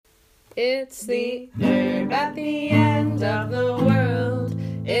It's the herb at the end of the world.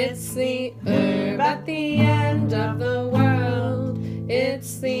 It's the herb at the end of the world.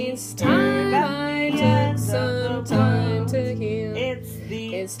 It's the time I took some time to heal.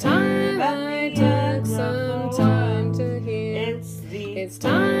 It's time I took some time to heal. It's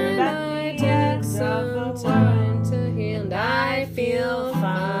time I took some time to heal. And I feel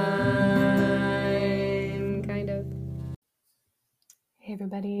fine, kind of. Hey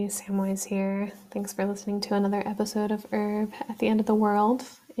everybody, Samwise here. Thanks for listening to another episode of Herb at the End of the World.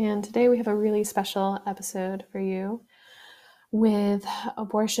 And today we have a really special episode for you with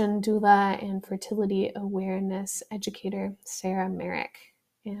abortion doula and fertility awareness educator Sarah Merrick.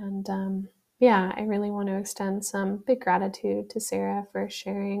 And I really want to extend some big gratitude to Sarah for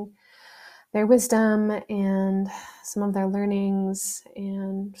sharing their wisdom and some of their learnings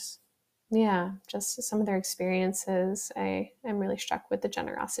and just some of their experiences. I am really struck with the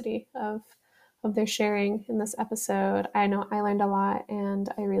generosity of their sharing in this episode. I know I learned a lot, and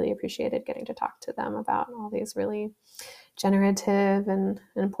I really appreciated getting to talk to them about all these really generative and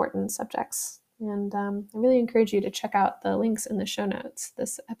important subjects. And I really encourage you to check out the links in the show notes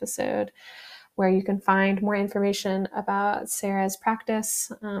this episode, where you can find more information about Sarah's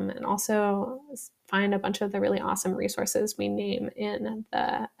practice and also find a bunch of the really awesome resources we name in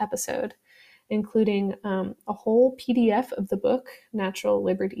the episode, including a whole PDF of the book, Natural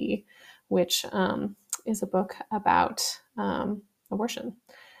Liberty, which is a book about abortion.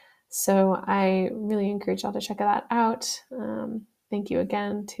 So I really encourage y'all to check that out. Thank you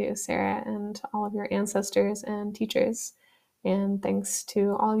again to Sarah and all of your ancestors and teachers. And thanks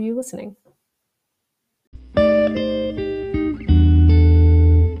to all of you listening.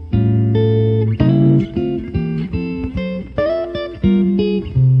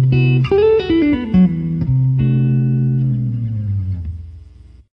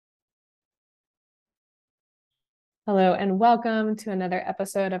 Hello and welcome to another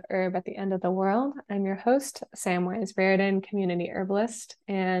episode of Herb at the End of the World. I'm your host, Samwise Verdon, community herbalist,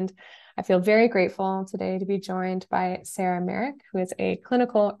 and I feel very grateful today to be joined by Sarah Merrick, who is a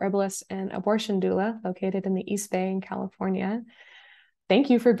clinical herbalist and abortion doula located in the East Bay in California. Thank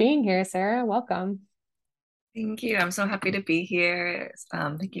you for being here, Sarah. Welcome. Thank you. I'm so happy to be here.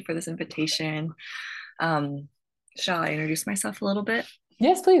 Thank you for this invitation. Shall I introduce myself a little bit?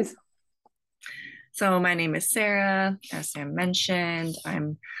 Yes, please. So my name is Sarah, as Sam mentioned.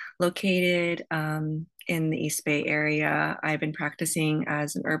 I'm located in the East Bay area. I've been practicing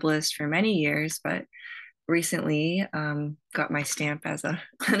as an herbalist for many years, but recently got my stamp as a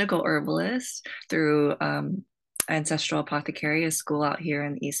clinical herbalist through Ancestral Apothecary, a school out here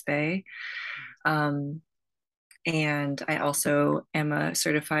in the East Bay. And I also am a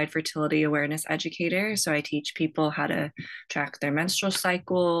certified fertility awareness educator. So I teach people how to track their menstrual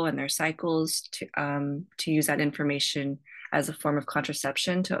cycle and their cycles to use that information as a form of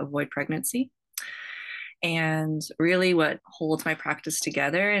contraception to avoid pregnancy. And really, what holds my practice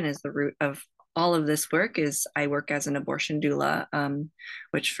together and is the root of all of this work is I work as an abortion doula,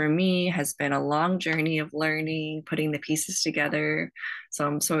 which for me has been a long journey of learning, putting the pieces together. So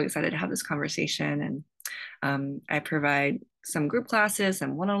I'm so excited to have this conversation. And I provide some group classes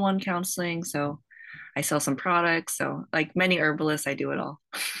and one-on-one counseling. So I sell some products. So like many herbalists, I do it all.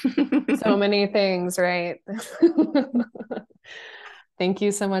 So many things, right? Thank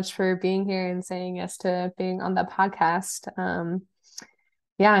you so much for being here and saying yes to being on the podcast.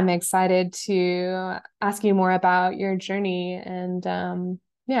 I'm excited to ask you more about your journey and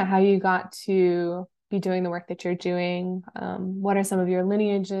how you got to be doing the work that you're doing. What are some of your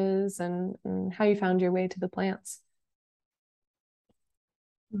lineages and how you found your way to the plants?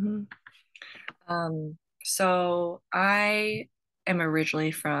 Mm-hmm. So I am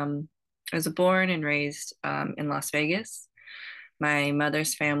originally I was born and raised in Las Vegas. My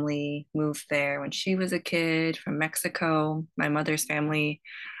mother's family moved there when she was a kid from Mexico. My mother's family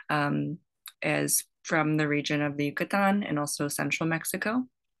is from the region of the Yucatan and also central Mexico.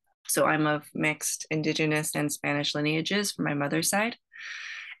 So I'm of mixed indigenous and Spanish lineages from my mother's side.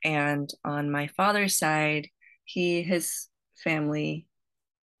 And on my father's side, his family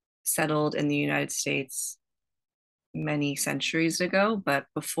settled in the United States many centuries ago, but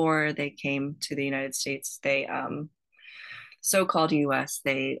before they came to the United States, they so-called US,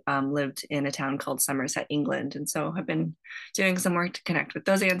 they lived in a town called Somerset, England. And so I've been doing some work to connect with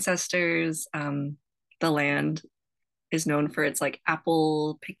those ancestors. The land is known for its like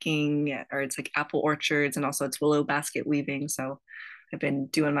apple picking, or it's like apple orchards, and also its willow basket weaving. So I've been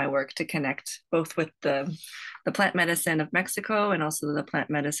doing my work to connect both with the plant medicine of Mexico and also the plant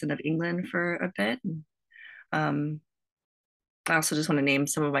medicine of England for a bit. I also just want to name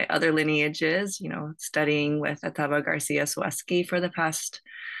some of my other lineages, studying with Atava Garcia Sueski for the past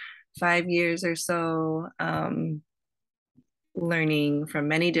 5 years or so, learning from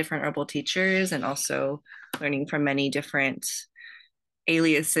many different herbal teachers and also learning from many different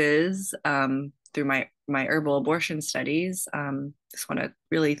aliases through my herbal abortion studies. Just want to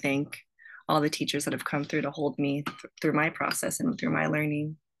really thank all the teachers that have come through to hold me through my process and through my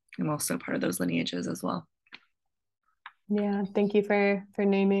learning. I'm also part of those lineages as well. Yeah, thank you for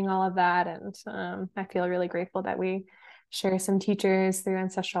naming all of that. And I feel really grateful that we share some teachers through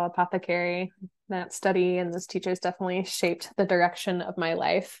Ancestral Apothecary. That study and those teachers definitely shaped the direction of my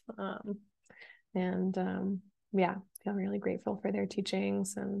life. Yeah, I feel really grateful for their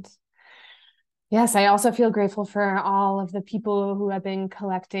teachings. And yes, I also feel grateful for all of the people who have been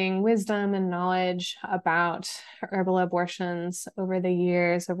collecting wisdom and knowledge about herbal abortions over the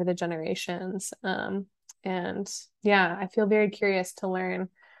years, over the generations. And yeah, I feel very curious to learn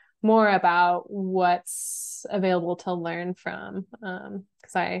more about what's available to learn from.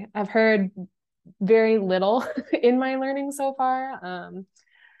 Because I've heard very little in my learning so far.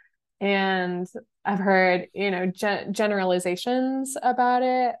 And I've heard, generalizations about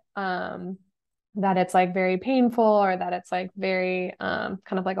it. That it's like very painful, or that it's like very kind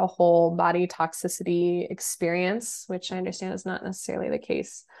of like a whole body toxicity experience, which I understand is not necessarily the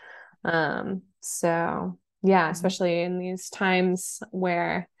case. So yeah, especially in these times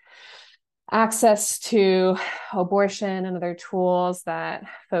where access to abortion and other tools that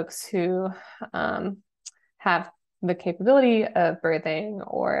folks who have the capability of birthing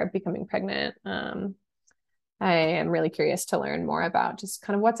or becoming pregnant, I am really curious to learn more about just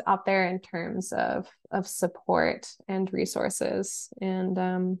kind of what's out there in terms of support and resources.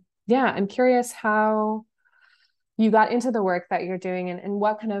 And yeah, I'm curious how you got into the work that you're doing, and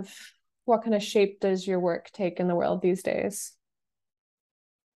what kind of shape does your work take in the world these days?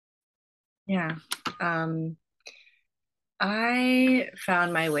 Yeah. I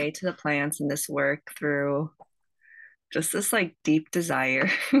found my way to the plants in this work through just this like deep desire.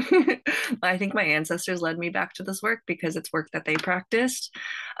 I think my ancestors led me back to this work because it's work that they practiced.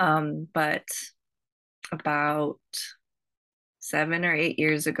 But about 7 or 8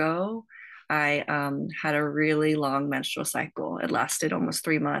 years ago, I had a really long menstrual cycle. It lasted almost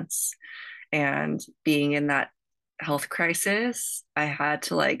 3 months. And being in that health crisis, I had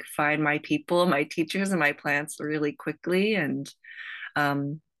to like find my people, my teachers, and my plants really quickly. And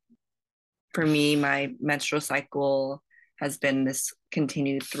um, for me, my menstrual cycle has been this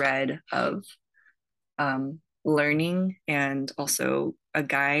continued thread of learning and also a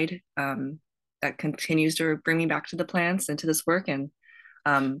guide that continues to bring me back to the plants and to this work. And,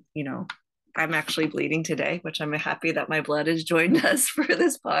 I'm actually bleeding today, which I'm happy that my blood has joined us for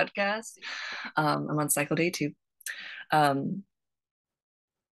this podcast. I'm on cycle day 2. Um,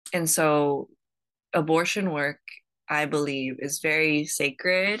 and so abortion work, I believe, is very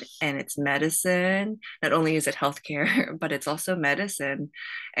sacred, and it's medicine. Not only is it healthcare, but it's also medicine.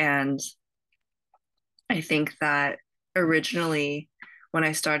 And I think that originally, when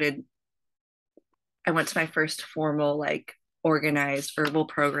I went to my first formal, like, organized herbal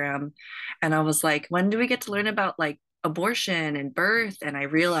program, and I was like, when do we get to learn about like abortion and birth? And I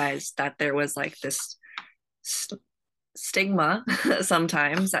realized that there was like this stigma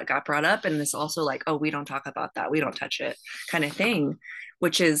sometimes that got brought up, and this also like, oh, we don't talk about that, we don't touch it, kind of thing,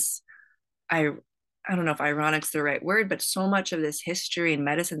 which is, i I don't know if ironic's the right word, but so much of this history and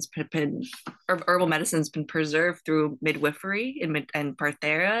medicine's been herbal medicine's been preserved through midwifery and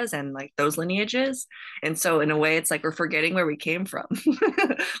partheras and like those lineages. And so in a way it's like we're forgetting where we came from,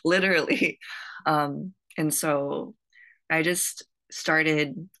 literally. And so I just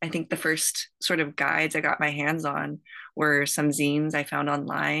started, I think the first sort of guides I got my hands on were some zines I found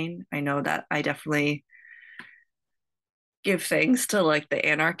online. I know that I definitely give thanks to like the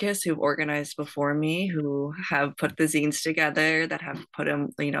anarchists who've organized before me, who have put the zines together, that have put them,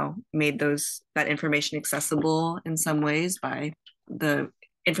 made that information accessible in some ways by the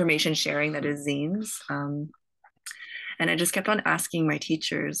information sharing that is zines. And I just kept on asking my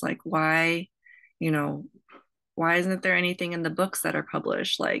teachers, like, you know, why isn't there anything in the books that are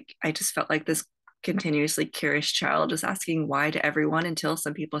published? Like, I just felt like this continuously curious child just asking why to everyone, until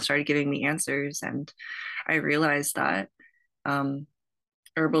some people started giving me answers. And I realized that um,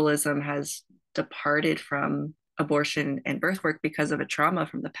 herbalism has departed from abortion and birth work because of a trauma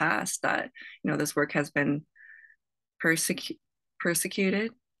from the past, that this work has been persecuted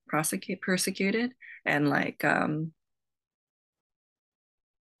persecuted, and like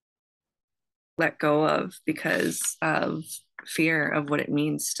let go of because of fear of what it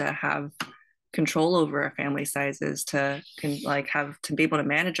means to have control over our family sizes, to like have to be able to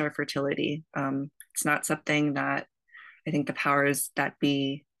manage our fertility. It's not something that I think the powers that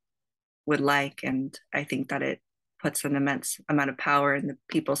be would like, and I think that it puts an immense amount of power in the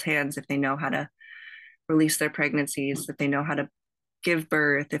people's hands if they know how to release their pregnancies, if they know how to give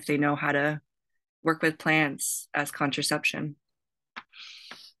birth, if they know how to work with plants as contraception.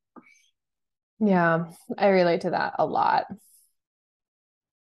 Yeah, I relate to that a lot.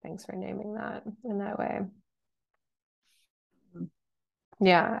 Thanks for naming that in that way.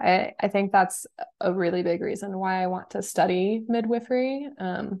 Yeah, I think that's a really big reason why I want to study midwifery.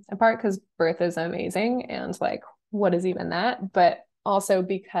 In part because birth is amazing and like what is even that, but also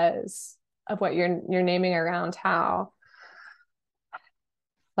because of what you're naming around how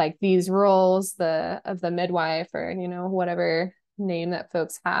like these roles the of the midwife or whatever name that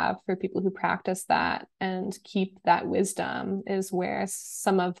folks have for people who practice that and keep that wisdom is where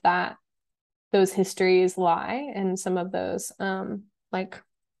some of that those histories lie and some of those like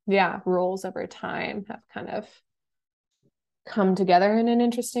yeah roles over time have kind of come together in an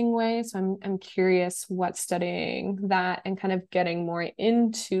interesting way. So I'm curious what studying that and kind of getting more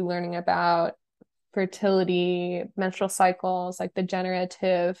into learning about fertility, menstrual cycles, like the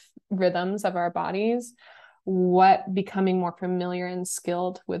generative rhythms of our bodies, what becoming more familiar and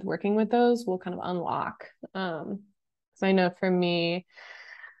skilled with working with those will kind of unlock. So I know for me,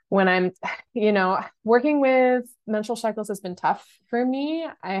 when I'm, working with menstrual cycles has been tough for me.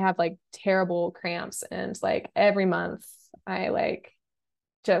 I have like terrible cramps and like every month I like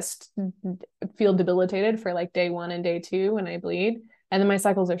just feel debilitated for like day one and day two when I bleed. And then my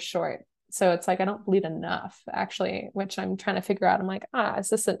cycles are short. So it's like I don't bleed enough actually, which I'm trying to figure out. I'm like, is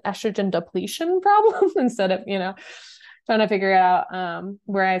this an estrogen depletion problem instead of, trying to figure out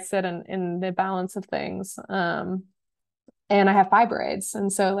where I sit in the balance of things. And I have fibroids.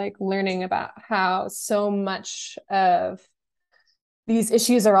 And so like learning about how so much of these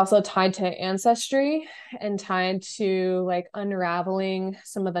issues are also tied to ancestry and tied to like unraveling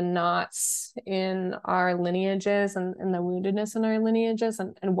some of the knots in our lineages and the woundedness in our lineages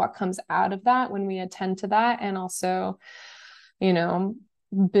and what comes out of that when we attend to that and also you know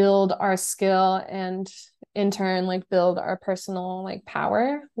build our skill and in turn like build our personal like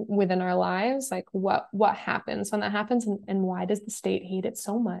power within our lives, like what happens when that happens and why does the state hate it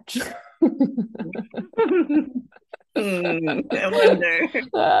so much. I wonder.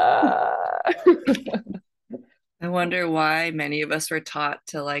 I wonder why many of us were taught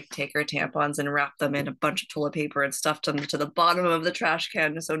to like take our tampons and wrap them in a bunch of toilet paper and stuff them to the bottom of the trash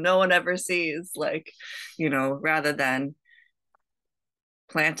can so no one ever sees, like, rather than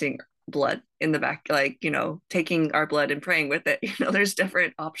planting blood in the back, like, taking our blood and praying with it. There's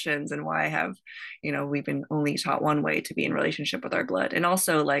different options, and why have, we've been only taught one way to be in relationship with our blood. And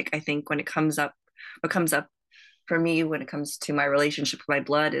also, like, I think what comes up for me when it comes to my relationship with my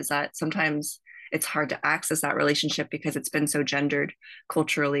blood is that sometimes it's hard to access that relationship because it's been so gendered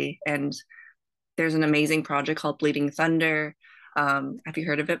culturally. And there's an amazing project called Bleeding Thunder. Have you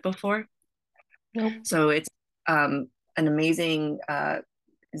heard of it before? Nope. So it's an amazing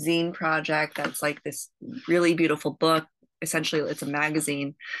zine project that's like this really beautiful book. Essentially, it's a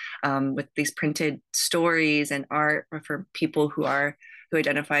magazine with these printed stories and art for people who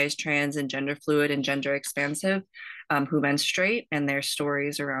identify as trans and gender fluid and gender expansive, who menstruate, and their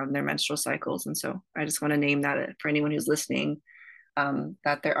stories around their menstrual cycles. And so I just want to name that for anyone who's listening,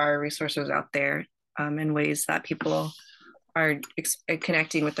 that there are resources out there in ways that people are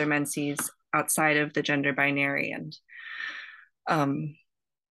connecting with their menses outside of the gender binary. And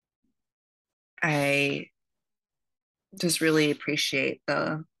I just really appreciate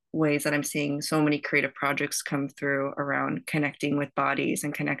the ways that I'm seeing so many creative projects come through around connecting with bodies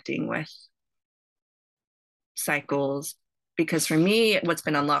and connecting with cycles. Because for me, what's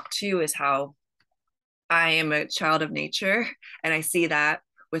been unlocked too is how I am a child of nature, and I see that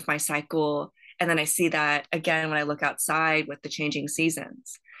with my cycle. And then I see that again when I look outside with the changing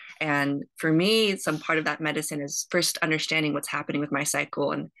seasons. And for me, some part of that medicine is first understanding what's happening with my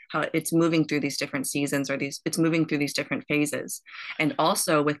cycle and how it's moving through these different seasons, or it's moving through these different phases. And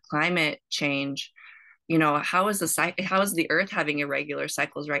also with climate change, how is the earth having irregular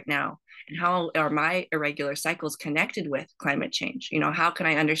cycles right now? And how are my irregular cycles connected with climate change? How can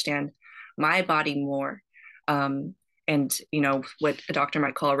I understand my body more? And what a doctor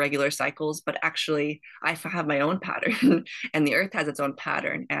might call irregular cycles, but actually I have my own pattern and the earth has its own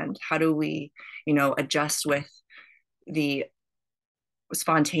pattern. And how do we adjust with the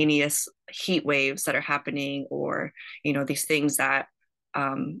spontaneous heat waves that are happening, or these things that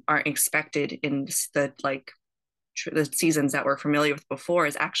aren't expected in the like the seasons that we're familiar with before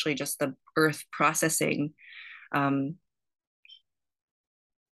is actually just the earth processing um,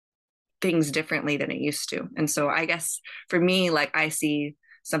 things differently than it used to. And so I guess for me, like I see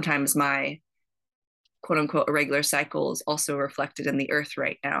sometimes my quote unquote irregular cycles also reflected in the earth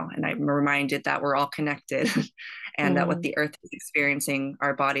right now. And I'm reminded that we're all connected and that what Mm. the earth is experiencing,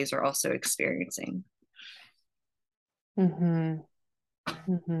 our bodies are also experiencing. Mm-hmm.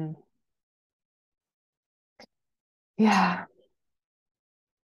 Mm-hmm. Yeah.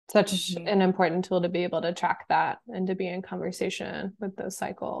 Such Mm-hmm. an important tool to be able to track that and to be in conversation with those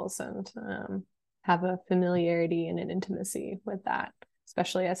cycles and have a familiarity and an intimacy with that,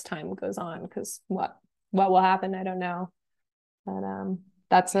 especially as time goes on. Because what will happen, I don't know. But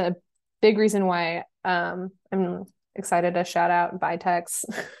that's a big reason why I'm excited to shout out Vitex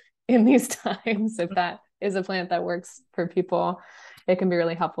in these times. If that is a plant that works for people, it can be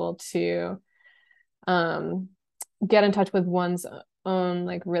really helpful to um, get in touch with one's own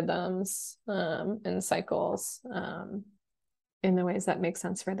like rhythms and cycles in the ways that make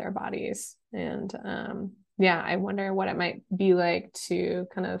sense for their bodies. And yeah, I wonder what it might be like to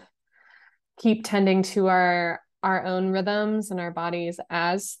kind of keep tending to our own rhythms and our bodies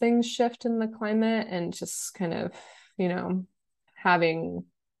as things shift in the climate, and just kind of, having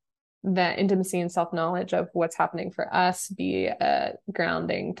that intimacy and self-knowledge of what's happening for us be a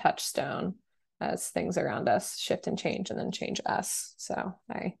grounding touchstone as things around us shift and change and then change us. So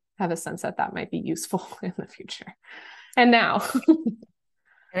I have a sense that that might be useful in the future and now.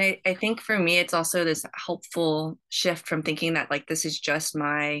 And I think for me, it's also this helpful shift from thinking that like this is just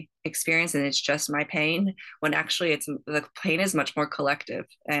my experience and it's just my pain, when actually it's the pain is much more collective.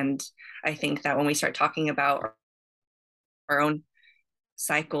 And I think that when we start talking about our own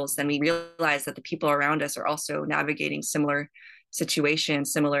cycles, then we realize that the people around us are also navigating similar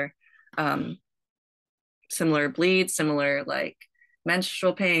situations, um, similar bleeds, similar like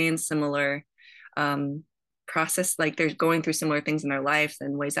menstrual pain, similar um, process, like they're going through similar things in their lives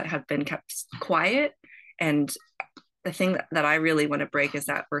in ways that have been kept quiet. And the thing that I really want to break is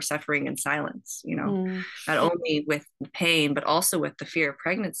that we're suffering in silence, Mm. not only with pain, but also with the fear of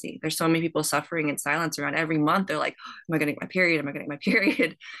pregnancy. There's so many people suffering in silence around every month. They're like, am I going to get my period? Am I going to get my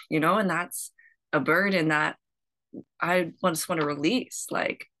period? And that's a burden that I just want to release.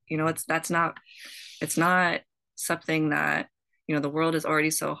 Like, it's not something that, the world is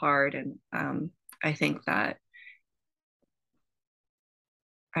already so hard. And I think that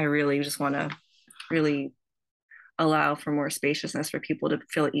I really just want to really allow for more spaciousness for people to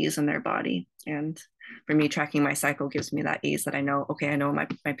feel ease in their body. And for me, tracking my cycle gives me that ease that I know, okay, I know my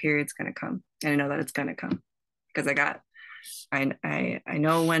period's going to come, and I know that it's going to come because I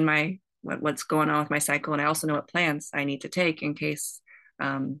know what's going on with my cycle. And I also know what plans I need to take in case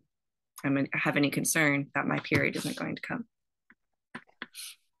I have any concern that my period isn't going to come.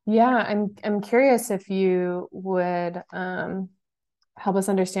 Yeah, I'm curious if you would help us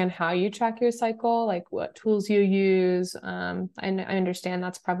understand how you track your cycle, like what tools you use. I understand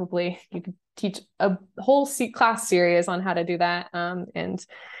that's probably, you could teach a whole class series on how to do that. And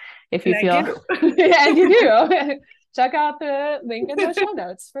if you feel, and you do, check out the link in the show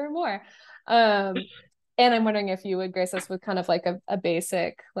notes for more. And I'm wondering if you would grace us with kind of like a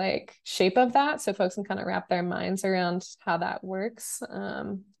basic like shape of that, so folks can kind of wrap their minds around how that works,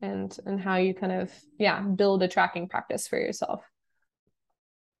 and how you kind of build a tracking practice for yourself.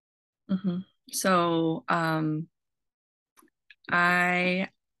 Mm-hmm. So I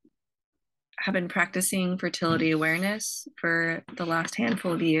have been practicing fertility awareness for the last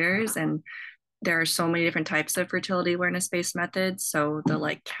handful of years, and there are so many different types of fertility awareness based methods. So the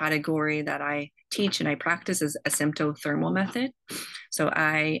like category that I teach and I practice is a symptothermal method. So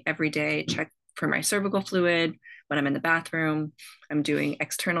I every day check for my cervical fluid when I'm in the bathroom. I'm doing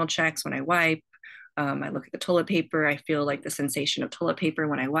external checks when I wipe. I look at the toilet paper. I feel like the sensation of toilet paper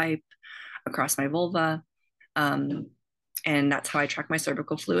when I wipe across my vulva. And that's how I track my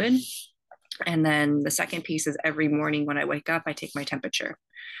cervical fluid. And then the second piece is every morning when I wake up, I take my temperature.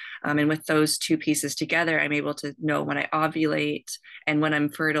 And with those two pieces together, I'm able to know when I ovulate and when I'm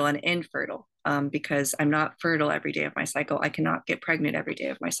fertile and infertile, because I'm not fertile every day of my cycle. I cannot get pregnant every day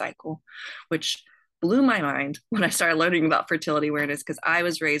of my cycle, which blew my mind when I started learning about fertility awareness, because I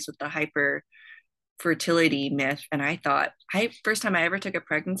was raised with the hyper fertility myth. And I thought, first time I ever took a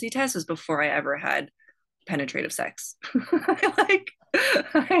pregnancy test was before I ever had penetrative sex. like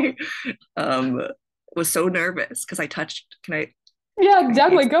I was so nervous because I touched, Yeah,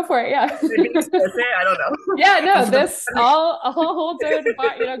 definitely go for it. Yeah. I don't know. Yeah, no, this all holds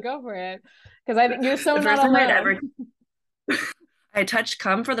own, go for it. Because I think you're so not alone. I touched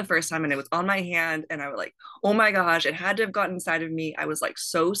cum for the first time and it was on my hand and I was like, oh my gosh, it had to have gotten inside of me. I was like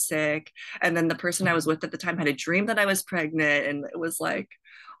so sick. And then the person I was with at the time had a dream that I was pregnant and it was like,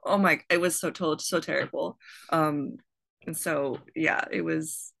 oh my, it was so terrible. Um, and so yeah,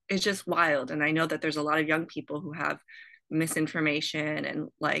 it's just wild. And I know that there's a lot of young people who have misinformation and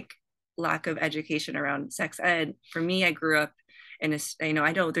like lack of education around sex ed. For me, I grew up in a, I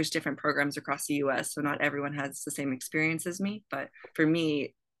know there's different programs across the US, so not everyone has the same experience as me, but for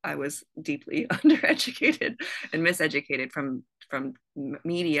me, I was deeply undereducated and miseducated from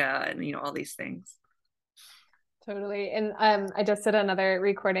media and all these things. Totally. And I just did another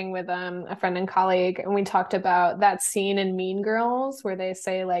recording with a friend and colleague, and we talked about that scene in Mean Girls where they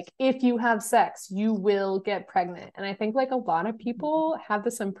say, like, if you have sex, you will get pregnant. And I think like a lot of people have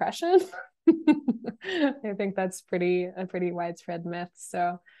this impression. I think that's a pretty widespread myth.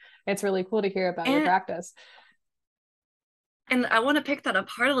 So it's really cool to hear about your And practice. And I want to pick that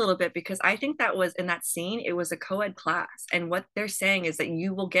apart a little bit because I think that was in that scene, it was a co-ed class. And what they're saying is that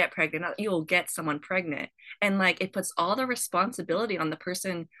you will get pregnant, not you will get someone pregnant. And like it puts all the responsibility on the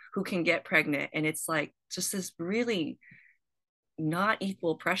person who can get pregnant. And it's like just this really not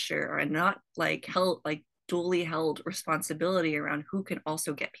equal pressure or not like held like duly held responsibility around who can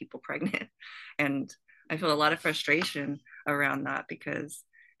also get people pregnant. And I feel a lot of frustration around that because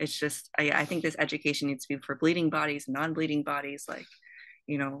it's just I think this education needs to be for bleeding bodies, non-bleeding bodies, like,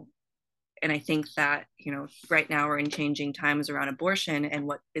 you know, and I think that, right now we're in changing times around abortion, and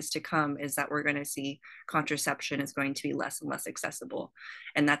what is to come is that we're going to see contraception is going to be less and less accessible.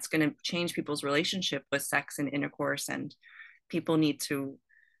 And that's going to change people's relationship with sex and intercourse. And people need to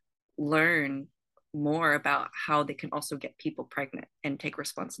learn more about how they can also get people pregnant and take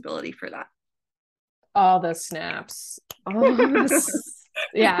responsibility for that. All the snaps. All this.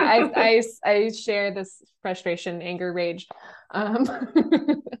 Yeah, I share this frustration, anger, rage um,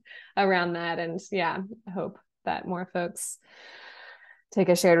 around that. And yeah, I hope that more folks take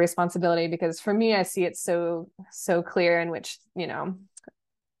a shared responsibility, because for me, I see it so clear in which,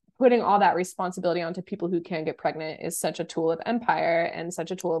 putting all that responsibility onto people who can get pregnant is such a tool of empire and such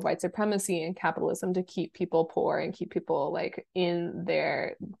a tool of white supremacy and capitalism to keep people poor and keep people like in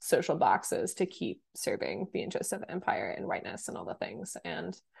their social boxes to keep serving the interests of empire and whiteness and all the things.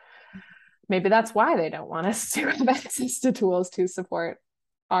 And maybe that's why they don't want us to have access to tools to support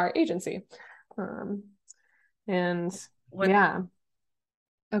our agency. And One yeah.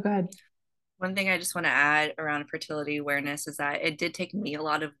 Oh, go ahead. one thing I just want to add around fertility awareness is that it did take me a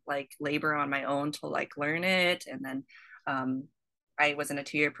lot of like labor on my own to like learn it. And then um, I was in a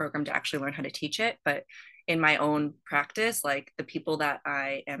 2-year program to actually learn how to teach it. But in my own practice, like the people that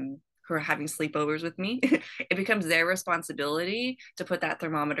I am who are having sleepovers with me, it becomes their responsibility to put that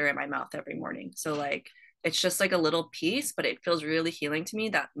thermometer in my mouth every morning. So like it's just like a little piece, but it feels really healing to me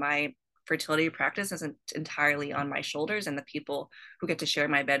that my fertility practice isn't entirely on my shoulders, and the people who get to share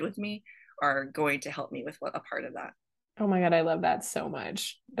my bed with me are going to help me with a part of that. Oh my God, I love that so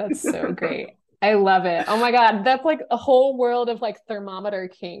much. That's so great. I love it. Oh my God, that's like a whole world of like thermometer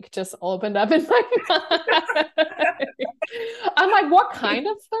kink just opened up in my mind. I'm like, what kind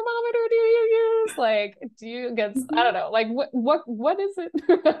of thermometer do you use? Like, do you get, I don't know, like what is it?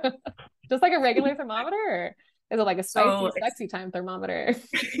 Just like a regular thermometer, or is it like a spicy, So sexy time thermometer?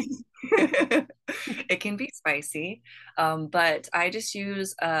 it can be spicy, but I just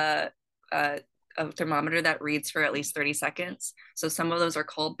use a thermometer that reads for at least 30 seconds. So some of those are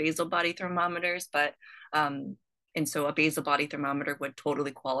called basal body thermometers, but and so a basal body thermometer would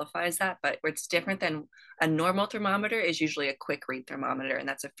totally qualify as that. But it's different than a normal thermometer is usually a quick read thermometer, and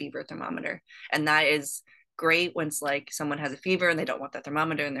that's a fever thermometer. And that is great when it's like someone has a fever and they don't want that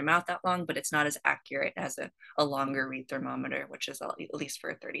thermometer in their mouth that long, but it's not as accurate as a longer read thermometer, which is at least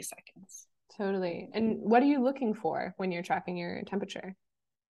for 30 seconds. Totally. And what are you looking for when you're tracking your temperature?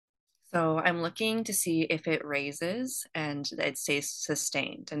 So I'm looking to see if it raises and it stays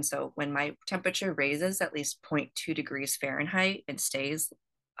sustained. And so when my temperature raises at least zero point 0.2 degrees Fahrenheit and stays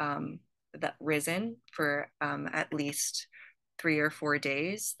that risen for at least 3 or 4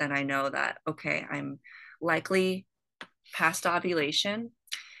 days, then I know that, okay, I'm likely past ovulation.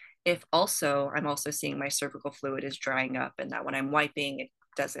 If also, I'm also seeing my cervical fluid is drying up, and that when I'm wiping, it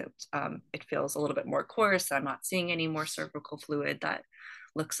doesn't, it feels a little bit more coarse. I'm not seeing any more cervical fluid that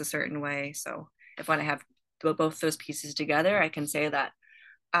looks a certain way. So if when I have both those pieces together, I can say that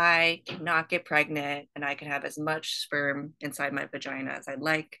I cannot get pregnant and I can have as much sperm inside my vagina as I'd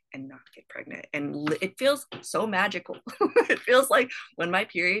like and not get pregnant. And it feels so magical. It feels like when my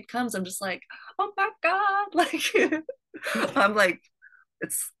period comes, I'm just like, oh my God. Like I'm like,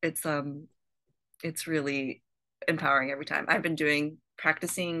 it's really empowering every time. I've been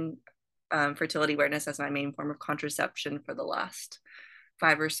practicing fertility awareness as my main form of contraception for the last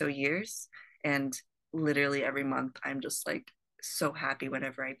 5 or so years. And literally every month, I'm just like so happy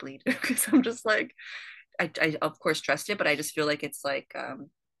whenever I bleed because I'm just like, I of course trust it, but I just feel like it's like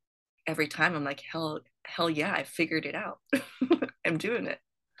every time I'm like, hell yeah, I figured it out. I'm doing it.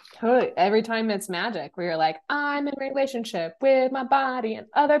 Totally. Every time it's magic where you're like, I'm in a relationship with my body and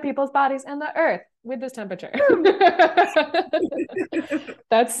other people's bodies and the earth with this temperature.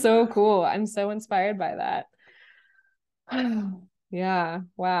 That's so cool. I'm so inspired by that. Yeah,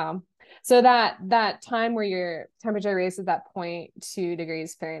 wow. So that time where your temperature raises that 0.2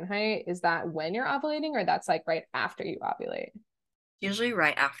 degrees Fahrenheit, is that when you're ovulating or that's like right after you ovulate? Usually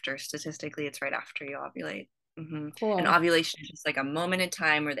right after, statistically, it's right after you ovulate. And Cool. ovulation is just like a moment in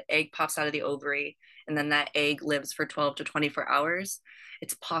time where the egg pops out of the ovary and then that egg lives for 12 to 24 hours.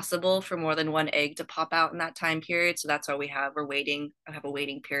 It's possible for more than one egg to pop out in that time period. So that's why I have a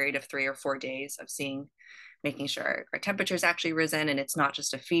waiting period of 3 or 4 days of making sure our temperature's actually risen and it's not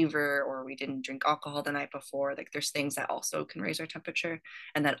just a fever or we didn't drink alcohol the night before. Like there's things that also can raise our temperature.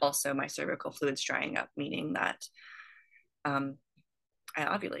 And that also my cervical fluid's drying up, meaning that um, I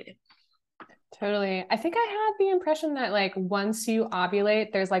ovulated. Totally. I think I had the impression that like once you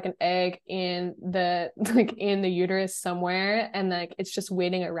ovulate, there's like an egg in the like in the uterus somewhere and like it's just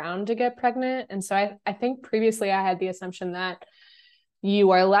waiting around to get pregnant. And so I think previously I had the assumption that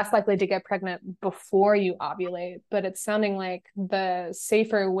you are less likely to get pregnant before you ovulate, but it's sounding like the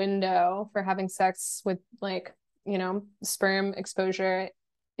safer window for having sex with like, sperm exposure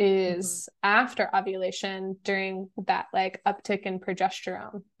Mm-hmm. is after ovulation during that like uptick in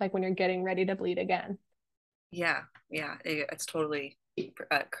progesterone, like when you're getting ready to bleed again. Yeah, yeah, it's totally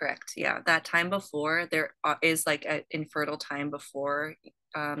correct. Yeah, that time before there is like an infertile time before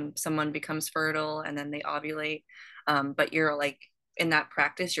someone becomes fertile and then they ovulate. But you're like in that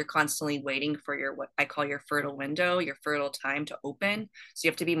practice, you're constantly waiting for your what I call your fertile window, your fertile time to open. So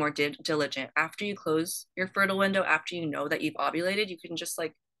you have to be more diligent. After you close your fertile window, after you know that you've ovulated, you can just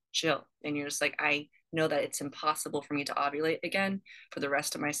like chill and you're just like, I know that it's impossible for me to ovulate again for the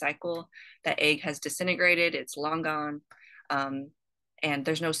rest of my cycle. That egg has disintegrated, it's long gone. Um, and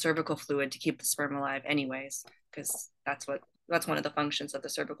there's no cervical fluid to keep the sperm alive anyways, because that's one of the functions of the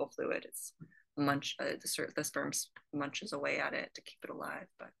cervical fluid. It's the sperm munches away at it to keep it alive.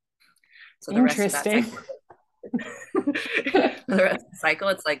 But so the rest of that Interesting. cycle, the rest of the cycle,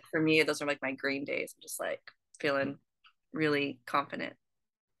 it's like for me, those are like my green days. I'm just like feeling really confident.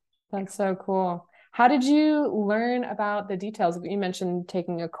 Yeah. That's so cool. How did you learn about the details? You mentioned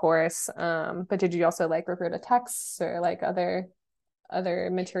taking a course, but did you also like refer to texts or like other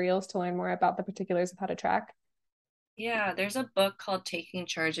materials to learn more about the particulars of how to track? Yeah, there's a book called Taking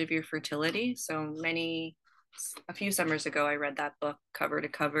Charge of Your Fertility. A few summers ago, I read that book cover to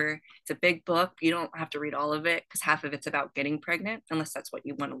cover. It's a big book. You don't have to read all of it because half of it's about getting pregnant, unless that's what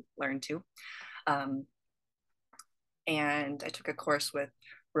you want to learn too. Um, and I took a course with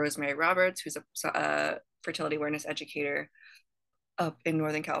Rosemary Roberts, who's a fertility awareness educator up in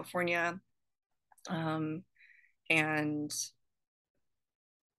Northern California. Um, and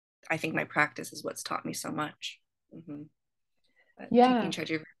I think my practice is what's taught me so much. Mm-hmm. Taking Yeah.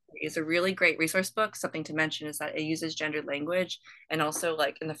 Charge of Your is a really great resource book. Something to mention is that it uses gendered language, and also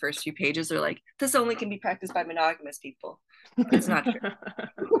like in the first few pages, they're like, "This only can be practiced by monogamous people." It's not true.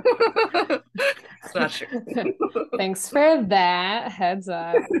 It's not true. Thanks for that heads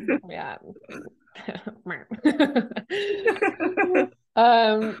up. Yeah.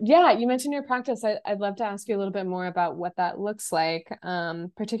 Yeah, you mentioned your practice. I'd love to ask you a little bit more about what that looks like,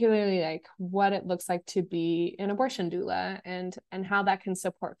 particularly like what it looks like to be an abortion doula and how that can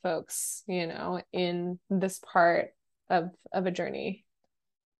support folks, in this part of a journey.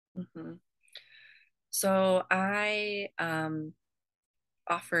 Mhm. So I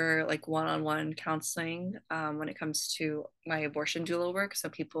offer like one-on-one counseling when it comes to my abortion doula work. So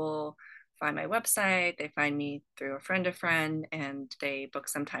people find my website, they find me through a friend, and they book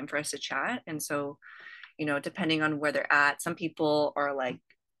some time for us to chat. And so, depending on where they're at, some people are like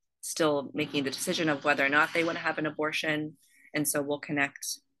still making the decision of whether or not they want to have an abortion. And so we'll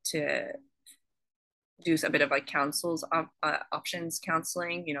connect to do a bit of like options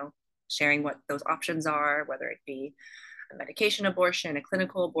counseling, sharing what those options are, whether it be a medication abortion, a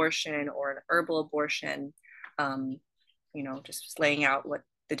clinical abortion, or an herbal abortion. Um, just laying out what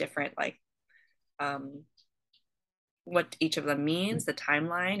the different like what each of them means, the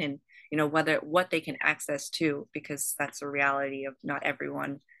timeline, and whether what they can access to, because that's a reality of not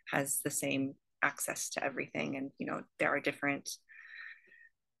everyone has the same access to everything, and there are different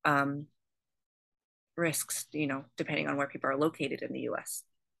um, risks, depending on where people are located in the US.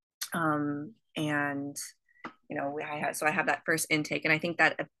 And I have that first intake, and I think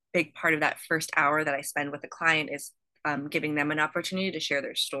that a big part of that first hour that I spend with the client is giving them an opportunity to share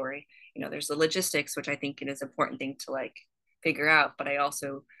their story. There's the logistics, which I think is an important thing to like figure out, but I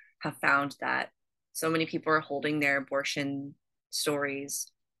also have found that so many people are holding their abortion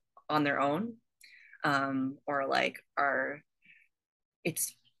stories on their own, or like are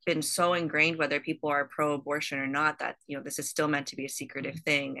it's been so ingrained, whether people are pro-abortion or not, that this is still meant to be a secretive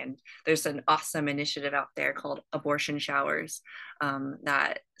thing. And there's an awesome initiative out there called abortion showers,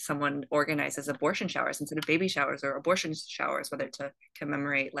 that someone organizes abortion showers instead of baby showers, or abortion showers, whether to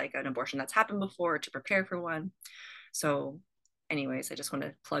commemorate like an abortion that's happened before or to prepare for one. So anyways, I just want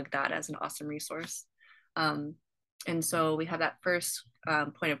to plug that as an awesome resource. And so we have that first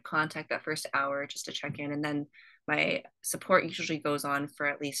point of contact, that first hour, just to check in. And then my support usually goes on for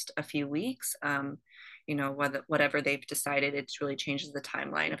at least a few weeks. Whatever they've decided, it really changes the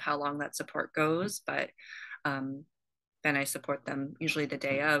timeline of how long that support goes. But then I support them usually the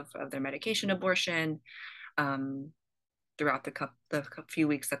day of their medication abortion, throughout the few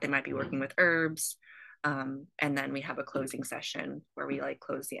weeks that they might be working with herbs. And then we have a closing session where we like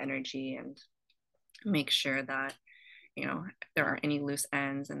close the energy and make sure that there aren't any loose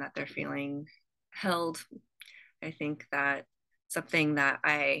ends and that they're feeling held. I think that something that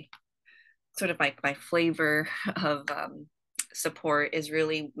I sort of like my flavor of support is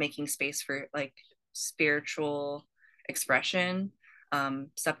really making space for like spiritual expression.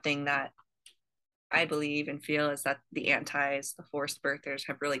 Something that I believe and feel is that the antis, the forced birthers,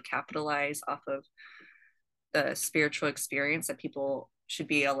 have really capitalized off of the spiritual experience that people should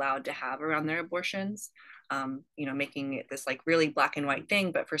be allowed to have around their abortions. Making it this like really black and white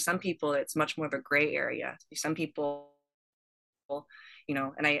thing, but for some people it's much more of a gray area. Some people,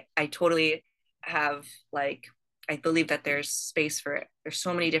 and I totally have like, I believe that there's space for it. There's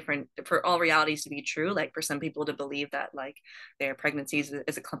so many different, for all realities to be true, like for some people to believe that like their pregnancy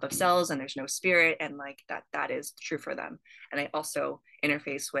is a clump of cells and there's no spirit, and like that is true for them. And I also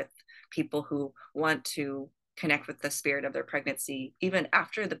interface with people who want to connect with the spirit of their pregnancy even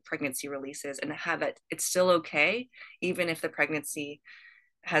after the pregnancy releases, and have it's still okay even if the pregnancy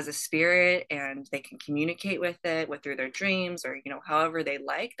has a spirit and they can communicate with it through their dreams, or however they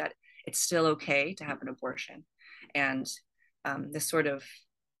like, that it's still okay to have an abortion. And this sort of,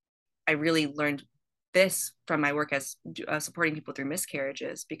 I really learned this from my work as supporting people through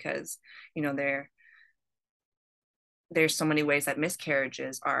miscarriages, because there's so many ways that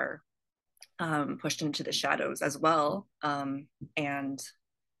miscarriages are pushed into the shadows as well. And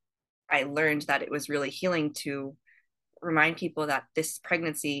I learned that it was really healing to remind people that this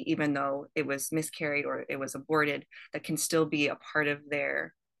pregnancy, even though it was miscarried or it was aborted, that can still be a part of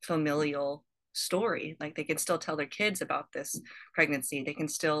their familial story. Like they can still tell their kids about this pregnancy. They can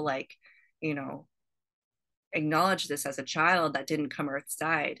still like, acknowledge this as a child that didn't come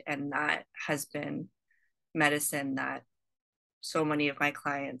earthside. And that has been medicine that so many of my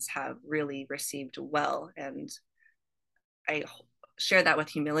clients have really received well. And I share that with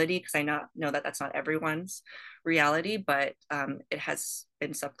humility, because I know that that's not everyone's reality, but it has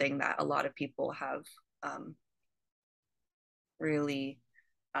been something that a lot of people have really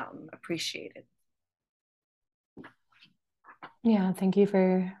appreciated. Yeah, thank you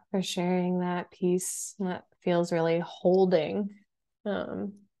for sharing that piece. That feels really holding,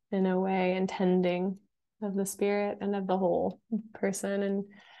 in a way, and tending of the spirit and of the whole person in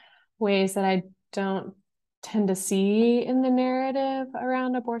ways that I don't tend to see in the narrative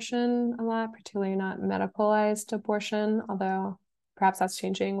around abortion a lot, particularly not medicalized abortion, although perhaps that's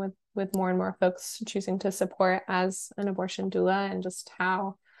changing with more and more folks choosing to support as an abortion doula, and just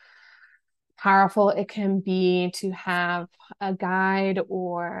how powerful it can be to have a guide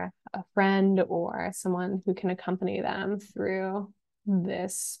or a friend or someone who can accompany them through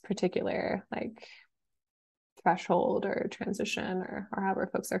this particular like threshold or transition, or however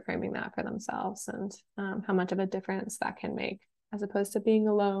folks are framing that for themselves, and how much of a difference that can make, as opposed to being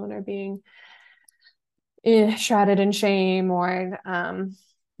alone or being shrouded in shame, or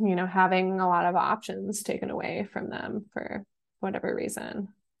having a lot of options taken away from them for whatever reason.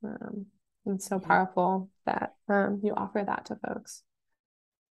 It's so powerful that you offer that to folks.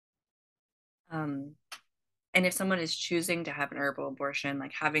 And if someone is choosing to have an herbal abortion,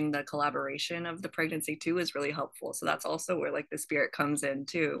 like having the collaboration of the pregnancy too is really helpful. So that's also where like the spirit comes in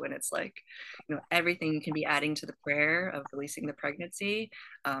too. When it's like, everything you can be adding to the prayer of releasing the pregnancy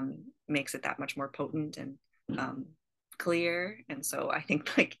makes it that much more potent and clear. And so I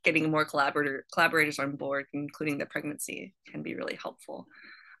think like getting more collaborators on board, including the pregnancy, can be really helpful.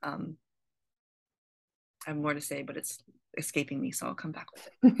 I have more to say, but it's escaping me, so I'll come back with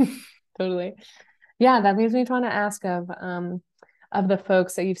it. Totally. Yeah, that leads me to want to ask of the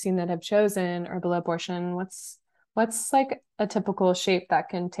folks that you've seen that have chosen herbal abortion, what's like a typical shape that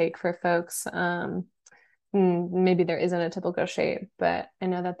can take for folks? Maybe there isn't a typical shape, but I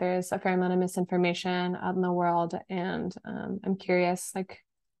know that there's a fair amount of misinformation out in the world, and I'm curious, like,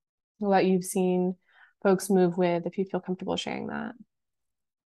 what you've seen folks move with, if you feel comfortable sharing that.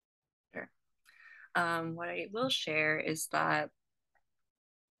 Sure. What I will share is that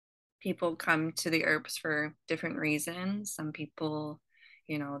people come to the herbs for different reasons. Some people,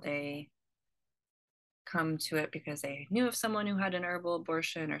 they come to it because they knew of someone who had an herbal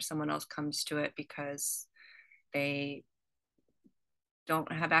abortion, or someone else comes to it because they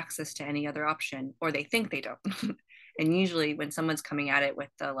don't have access to any other option, or they think they don't. And usually when someone's coming at it with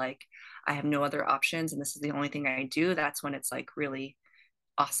the like, I have no other options and this is the only thing I do, that's when it's like really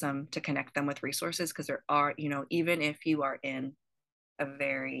awesome to connect them with resources, because there are, even if you are in a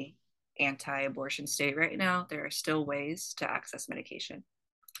very anti-abortion state right now, there are still ways to access medication.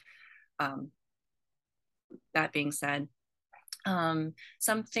 um, that being said,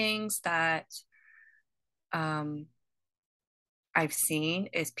 some things that um, I've seen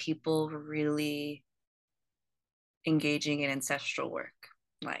is people really engaging in ancestral work.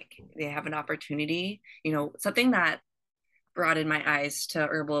 Like they have an opportunity, something that broadened my eyes to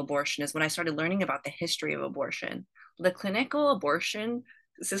herbal abortion is when I started learning about the history of abortion. The clinical abortion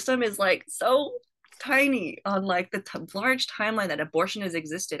system is like so tiny on like the large timeline that abortion has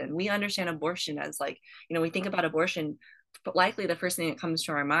existed. And we understand abortion as like, we think about abortion, but likely the first thing that comes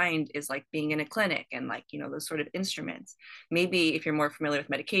to our mind is like being in a clinic and like, those sort of instruments. Maybe if you're more familiar with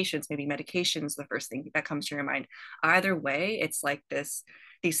medications, maybe medications the first thing that comes to your mind. Either way, it's like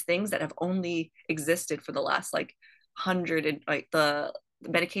these things that have only existed for the last like hundred, and like the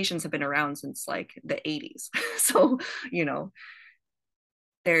medications have been around since like the 80s. So,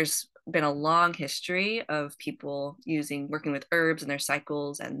 there's been a long history of people working with herbs and their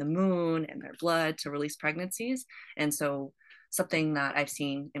cycles and the moon and their blood to release pregnancies. And so something that I've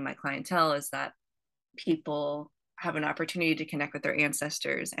seen in my clientele is that people have an opportunity to connect with their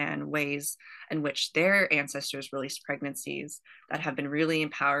ancestors and ways in which their ancestors released pregnancies that have been really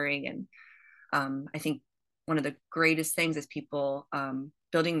empowering. And I think one of the greatest things is people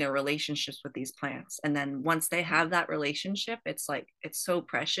building their relationships with these plants. And then once they have that relationship, it's like, it's so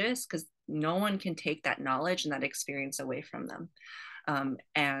precious because no one can take that knowledge and that experience away from them.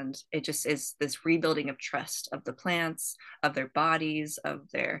 And it just is this rebuilding of trust of the plants, of their bodies, of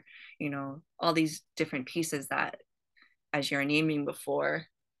their, all these different pieces that, as you're naming before,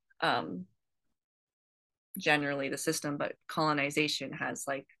 generally the system, but colonization has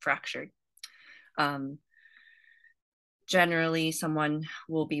like fractured. Um, Generally, someone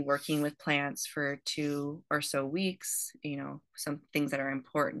will be working with plants for 2 or so weeks. Some things that are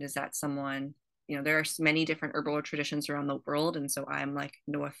important is that someone, there are many different herbal traditions around the world. And so I'm like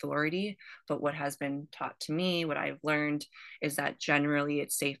no authority, but what has been taught to me, what I've learned is that generally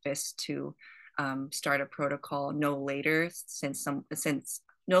it's safest to start a protocol no later since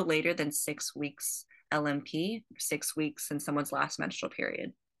no later than 6 weeks LMP, 6 weeks since someone's last menstrual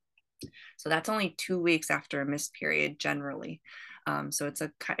period. So that's only 2 weeks after a missed period generally. So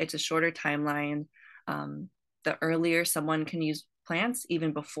it's a shorter timeline. The earlier someone can use plants,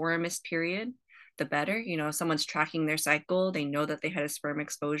 even before a missed period, the better. If someone's tracking their cycle, they know that they had a sperm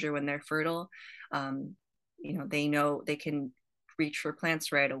exposure when they're fertile. They know they can reach for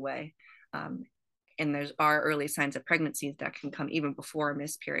plants right away. And there's early signs of pregnancies that can come even before a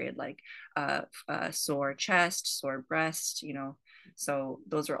missed period, like sore chest, sore breast, so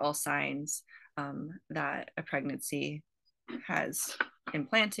those are all signs that a pregnancy has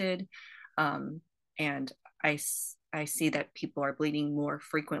implanted. And I see that people are bleeding more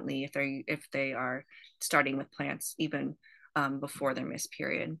frequently if they are starting with plants even before their missed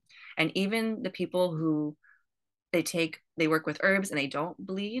period. And even the people who they work with herbs and they don't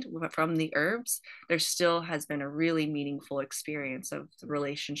bleed from the herbs, there still has been a really meaningful experience of the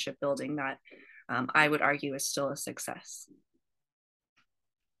relationship building that I would argue is still a success.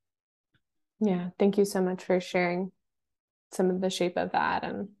 Yeah, thank you so much for sharing some of the shape of that.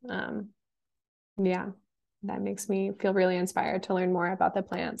 And yeah, that makes me feel really inspired to learn more about the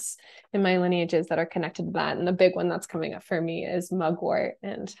plants in my lineages that are connected to that. And the big one that's coming up for me is mugwort,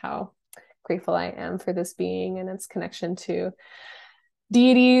 and how grateful I am for this being and its connection to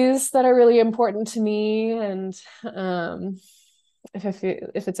deities that are really important to me. And if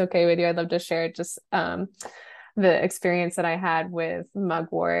it's okay with you, I'd love to share just the experience that I had with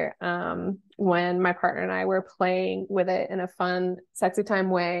mugwort when my partner and I were playing with it in a fun, sexy time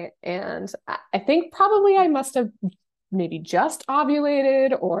way. And I think probably I must have maybe just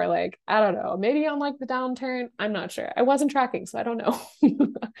ovulated or like, I don't know, maybe on like the downturn. I'm not sure. I wasn't tracking, so I don't know.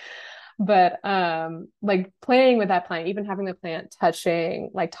 But like playing with that plant, even having the plant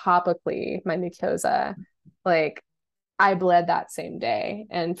touching like topically my mucosa, like I bled that same day.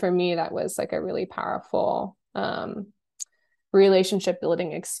 And for me, that was like a really powerful relationship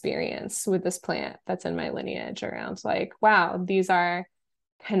building experience with this plant that's in my lineage around like, wow, these are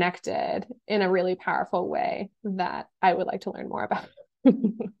connected in a really powerful way that I would like to learn more about.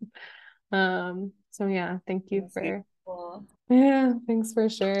 So yeah, thank you That's for beautiful. yeah, thanks for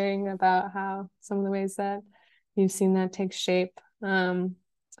sharing about how some of the ways that you've seen that take shape. I'm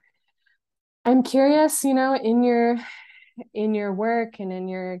curious, in your work and in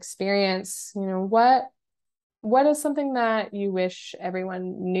your experience, what is something that you wish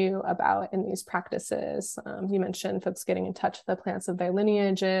everyone knew about in these practices? You mentioned folks getting in touch with the plants of their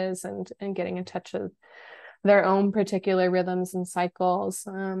lineages and getting in touch with their own particular rhythms and cycles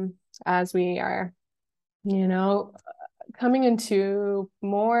as we are, you know, coming into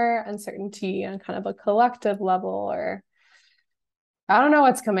more uncertainty on kind of a collective level, or I don't know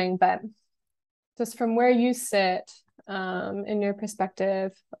what's coming, but just from where you sit in your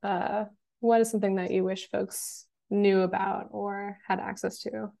perspective, what is something that you wish folks knew about or had access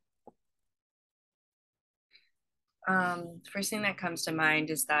to? First thing that comes to mind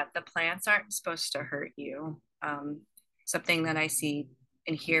is that the plants aren't supposed to hurt you. Something that I see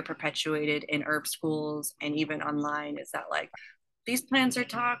and hear perpetuated in herb schools and even online is that like these plants are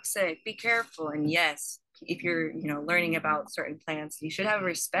toxic, be careful. And yes, if you're learning about certain plants, you should have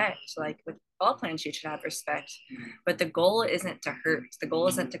respect. Like with all plants, you should have respect. But the goal isn't to hurt. The goal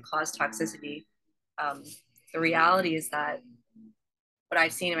isn't to cause toxicity. Um, the reality is that what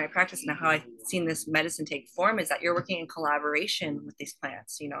I've seen in my practice and how I've seen this medicine take form is that you're working in collaboration with these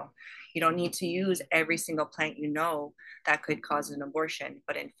plants. You don't need to use every single plant that could cause an abortion.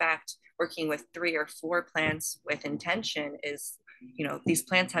 But in fact, working with 3 or 4 plants with intention is, these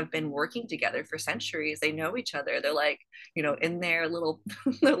plants have been working together for centuries. They know each other. They're like, in their little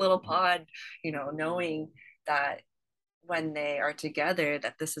their little pod, knowing that when they are together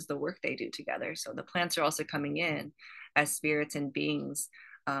that this is the work they do together. So the plants are also coming in as spirits and beings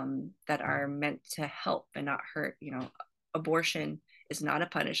that are meant to help and not hurt. Abortion is not a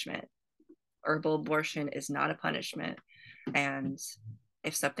punishment. Herbal abortion is not a punishment. And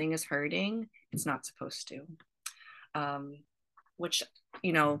if something is hurting, it's not supposed to. Which,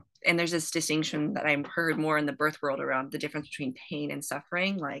 and there's this distinction that I've heard more in the birth world around the difference between pain and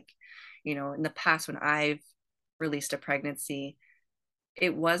suffering. Like, in the past when I've released a pregnancy,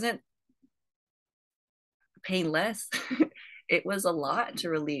 it wasn't painless. It was a lot to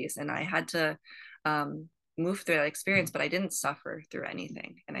release, and I had to move through that experience, but I didn't suffer through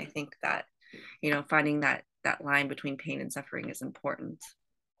anything. And I think that finding that line between pain and suffering is important.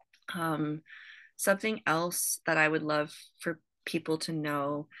 um, Something else that I would love for people to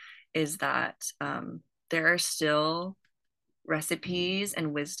know is that there are still recipes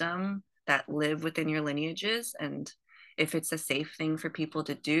and wisdom that live within your lineages. And if it's a safe thing for people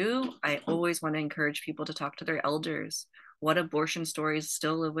to do, I always want to encourage people to talk to their elders. What abortion stories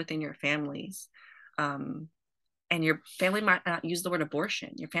still live within your families? Um, and your family might not use the word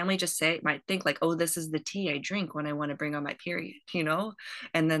abortion. Your family might think like, oh, this is the tea I drink when I want to bring on my period.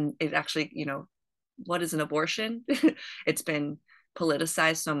 And then it actually, what is an abortion? It's been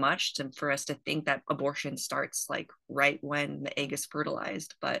politicized so much for us to think that abortion starts like right when the egg is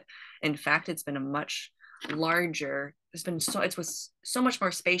fertilized. But in fact, it's been a much larger, it was so much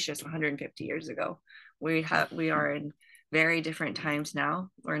more spacious 150 years ago. We are in very different times now.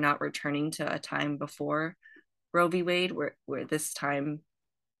 We're not returning to a time before Roe v. Wade, where this time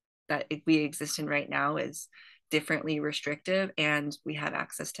that we exist in right now is differently restrictive, and we have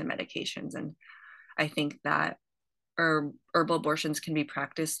access to medications. And I think that herbal abortions can be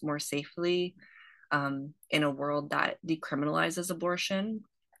practiced more safely in a world that decriminalizes abortion.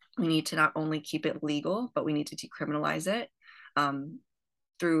 We need to not only keep it legal, but we need to decriminalize it. Over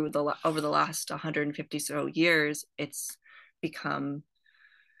the last 150 so years, it's become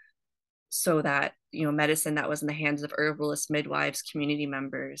so that medicine that was in the hands of herbalists, midwives, community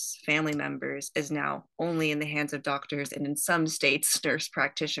members, family members is now only in the hands of doctors, and in some states nurse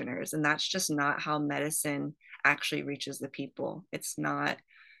practitioners. And that's just not how medicine actually reaches the people. It's not.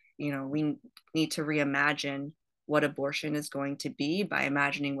 We need to reimagine what abortion is going to be by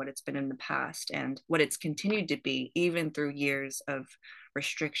imagining what it's been in the past and what it's continued to be even through years of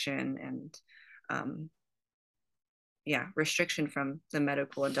restriction and yeah, restriction from the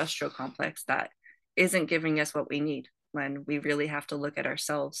medical industrial complex that isn't giving us what we need, when we really have to look at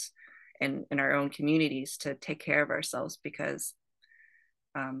ourselves and in our own communities to take care of ourselves. Because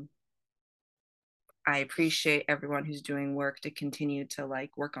um, I appreciate everyone who's doing work to continue to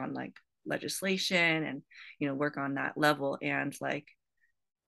like work on like legislation and, you know, work on that level. And like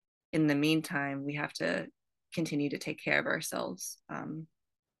in the meantime, we have to continue to take care of ourselves,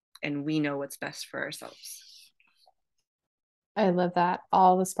 and we know what's best for ourselves. I love that.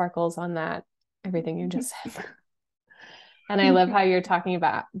 All the sparkles on that, everything you just said. And I love how you're talking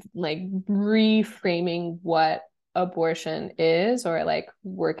about like reframing what abortion is, or like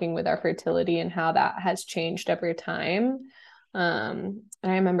working with our fertility and how that has changed over time. And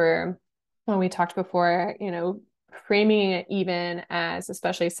I remember when we talked before, you know, framing it even as,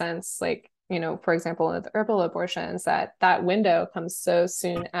 especially since like, you know, for example, with herbal abortions, that window comes so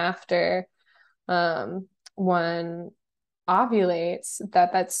soon after one ovulates,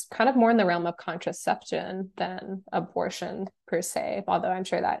 that's kind of more in the realm of contraception than abortion per se, although I'm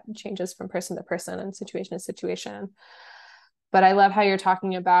sure that changes from person to person and situation to situation. But I love how you're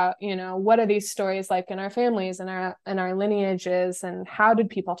talking about, you know, what are these stories like in our families and our lineages, and how did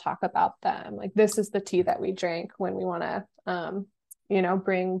people talk about them? Like, this is the tea that we drink when we want to you know,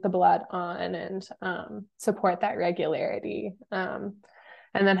 bring the blood on and support that regularity. And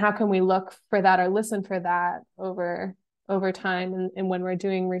then how can we look for that or listen for that over time, and when we're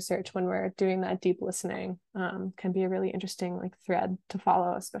doing research, when we're doing that deep listening, can be a really interesting like thread to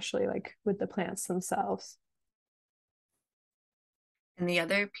follow, especially like with the plants themselves. And the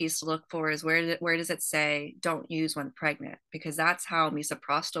other piece to look for is where does it say don't use when pregnant? Because that's how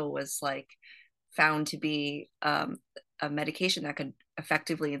misoprostol was like found to be a medication that could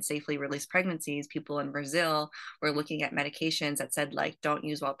effectively and safely release pregnancies. People in Brazil were looking at medications that said like don't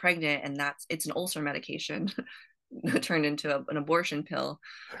use while pregnant, and it's an ulcer medication turned into an abortion pill,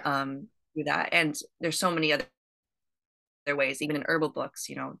 with that. And there's so many other ways, even in herbal books,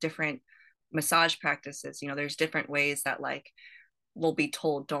 you know, different massage practices, you know, there's different ways that like will be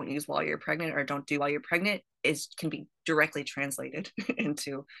told don't use while you're pregnant or don't do while you're pregnant, is can be directly translated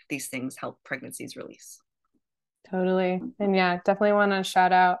into these things help pregnancies release. Totally. And yeah, definitely want to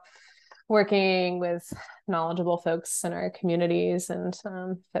shout out working with knowledgeable folks in our communities, and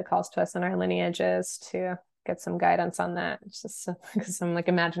if it calls to us in our lineages, to get some guidance on that. It's just because I'm like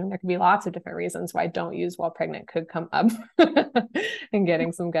imagining there could be lots of different reasons why don't use while pregnant could come up, and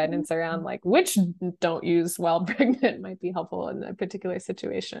getting some guidance around like which don't use while pregnant might be helpful in a particular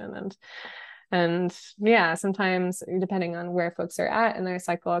situation. And yeah, sometimes depending on where folks are at in their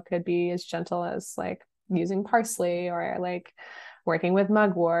cycle, it could be as gentle as like using parsley, or like working with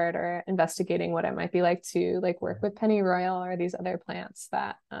mugwort, or investigating what it might be like to like work with pennyroyal or these other plants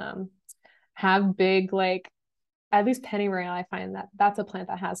that have big, like, at least pennyroyal, I find that that's a plant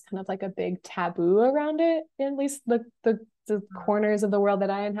that has kind of like a big taboo around it, at least the corners of the world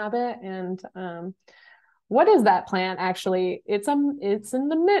that I inhabit. And what is that plant actually? It's in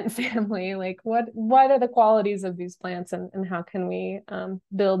the mint family. Like, what are the qualities of these plants, and how can we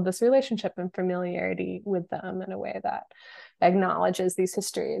build this relationship and familiarity with them in a way that acknowledges these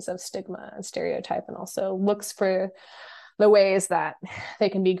histories of stigma and stereotype, and also looks for the ways that they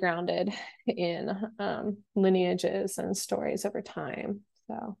can be grounded in lineages and stories over time.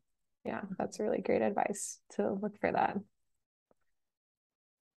 So yeah, that's really great advice to look for that.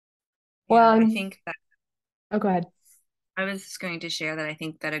 Yeah, Well, I think that oh, go ahead. I was just going to share that I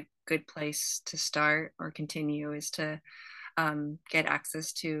think that a good place to start or continue is to get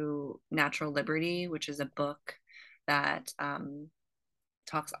access to Natural Liberty, which is a book that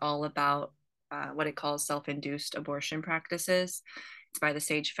talks all about what it calls self-induced abortion practices. It's by the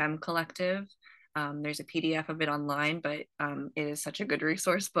Sage Femme Collective. There's a PDF of it online, but it is such a good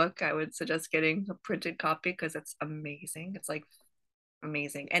resource book. I would suggest getting a printed copy because it's amazing. It's like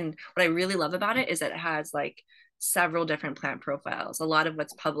amazing. And what I really love about it is that it has like several different plant profiles. A lot of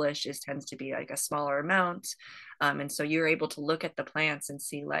what's published is tends to be like a smaller amount. And so you're able to look at the plants and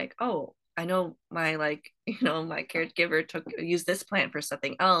see like, oh, I know my like, you know, my caregiver used this plant for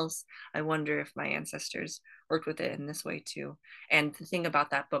something else. I wonder if my ancestors worked with it in this way too. And the thing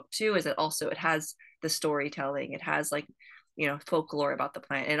about that book too is it has the storytelling. It has like, you know, folklore about the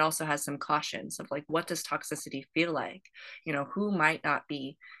plant. It also has some cautions of like, what does toxicity feel like? You know, who might not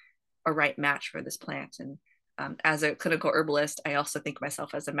be a right match for this plant? And as a clinical herbalist, I also think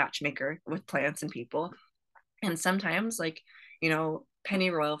myself as a matchmaker with plants and people. And sometimes, like, you know,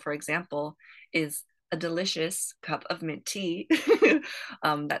 pennyroyal, for example, is a delicious cup of mint tea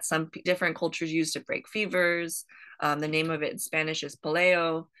that some different cultures use to break fevers. The name of it in Spanish is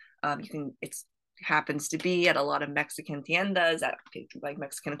paleo. It's happens to be at a lot of Mexican tiendas, at like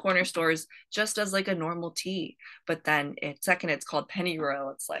Mexican corner stores, just as like a normal tea. But then second it's called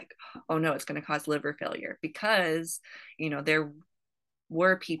pennyroyal, it's like, oh no, it's going to cause liver failure, because there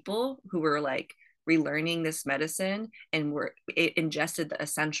were people who were like relearning this medicine and it ingested the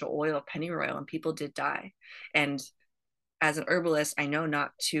essential oil of pennyroyal, and people did die. And as an herbalist, I know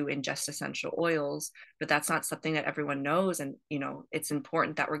not to ingest essential oils, but that's not something that everyone knows. And it's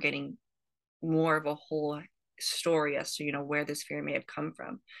important that we're getting more of a whole story as to where this fear may have come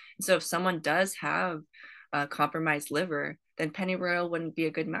from. And so if someone does have a compromised liver, then pennyroyal wouldn't be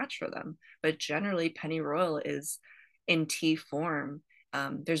a good match for them. But generally pennyroyal is in tea form.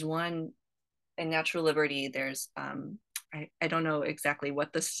 There's one in Natural Liberty. There's I don't know exactly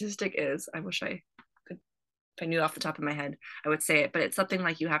what the statistic is. I wish I could, if I knew off the top of my head I would say it, but it's something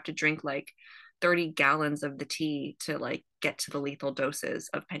like you have to drink like 30 gallons of the tea to like get to the lethal doses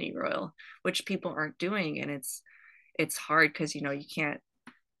of pennyroyal, which people aren't doing. And it's hard because I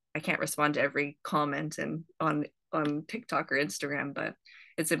can't respond to every comment and on TikTok or Instagram, but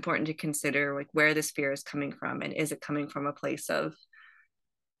it's important to consider like where this fear is coming from, and is it coming from a place of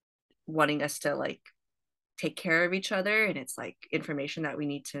wanting us to like take care of each other, and it's like information that we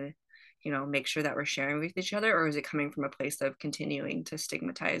need to make sure that we're sharing with each other, or is it coming from a place of continuing to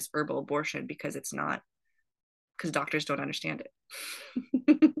stigmatize herbal abortion because it's not, because doctors don't understand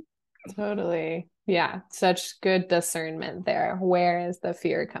it. Totally. Yeah. Such good discernment there. Where is the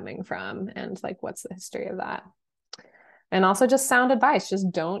fear coming from? And like, what's the history of that? And also just sound advice.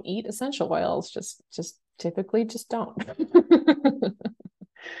 Just don't eat essential oils. Just typically just don't.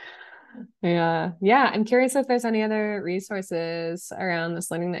 Yeah. Yeah. I'm curious if there's any other resources around this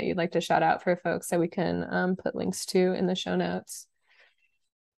learning that you'd like to shout out for folks that we can put links to in the show notes.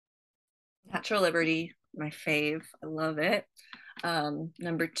 Natural Liberty, my fave. I love it.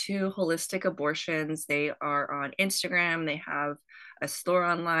 Number two, Holistic Abortions. They are on Instagram. They have a store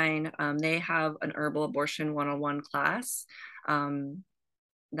online. They have an herbal abortion one-on-one class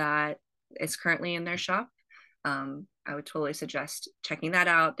that is currently in their shop. I would totally suggest checking that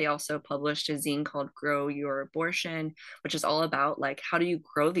out. They also published a zine called Grow Your Abortion, which is all about like how do you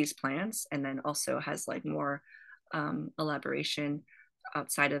grow these plants, and then also has like more elaboration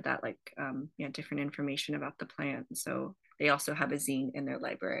outside of that, like different information about the plant. So they also have a zine in their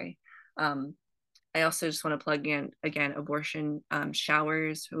library. I also just want to plug in again Abortion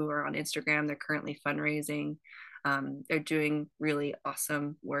Showers, who are on Instagram. They're currently fundraising. They're doing really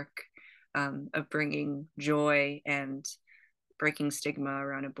awesome work of bringing joy and breaking stigma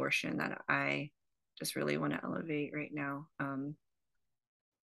around abortion that I just really want to elevate right now.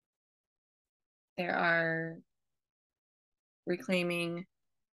 There are Reclaiming,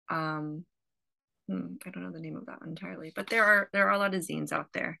 I don't know the name of that one entirely, but there are a lot of zines out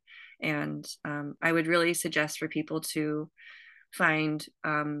there, and I would really suggest for people to find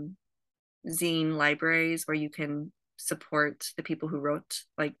zine libraries where you can support the people who wrote,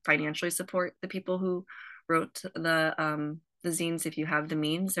 like financially support the people who wrote the zines. If you have the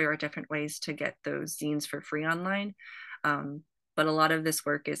means, there are different ways to get those zines for free online. But a lot of this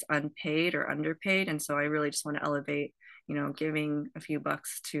work is unpaid or underpaid, and so I really just want to elevate giving a few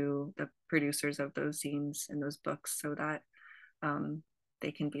bucks to the producers of those zines and those books so that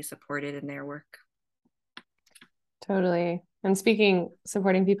they can be supported in their work. Totally. And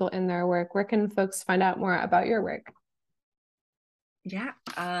supporting people in their work, where can folks find out more about your work? Yeah,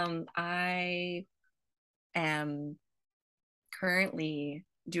 I am currently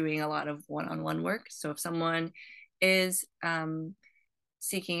doing a lot of one-on-one work. So if someone is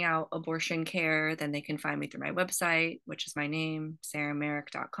seeking out abortion care, then they can find me through my website, which is my name,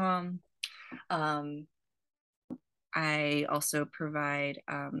 sarahmerrick.com. I also provide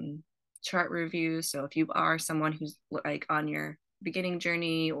chart reviews. So if you are someone who's like on your beginning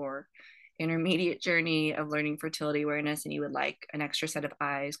journey or intermediate journey of learning fertility awareness, and you would like an extra set of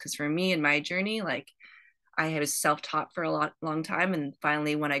eyes, because for me in my journey, like I was self-taught for a long time, and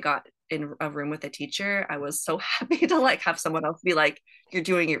finally when I got in a room with a teacher, I was so happy to like have someone else be like, you're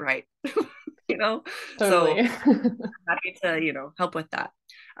doing it right. Totally. So happy to help with that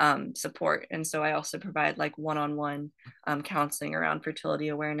support. And so I also provide like one-on-one counseling around fertility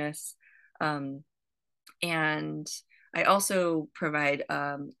awareness, and I also provide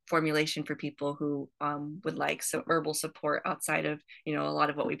formulation for people who would like some herbal support outside of a lot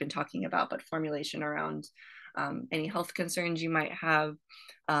of what we've been talking about, but formulation around any health concerns you might have.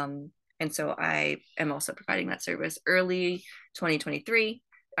 And so I am also providing that service. Early 2023,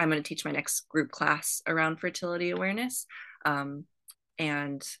 I'm going to teach my next group class around fertility awareness.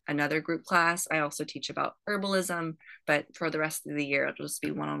 And another group class, I also teach about herbalism, but for the rest of the year, it'll just be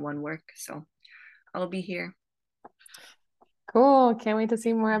one-on-one work. So I'll be here. Cool. Can't wait to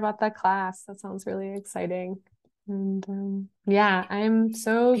see more about that class. That sounds really exciting. And yeah, I'm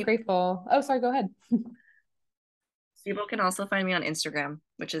so People grateful. Oh, sorry, go ahead. people can also find me on Instagram,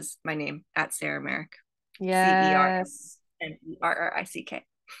 which is my name at Sarah Merrick, Yes. CERMERRICK.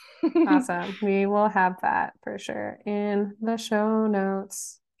 Awesome. We will have that for sure in the show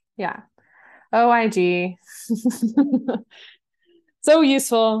notes. Yeah. OIG. So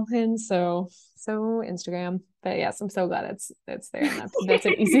useful and so Instagram. But yes, I'm so glad it's there and that's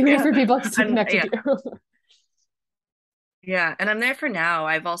an easy way Yeah, for people to stay I'm connected yeah. to you. Yeah, and I'm there for now.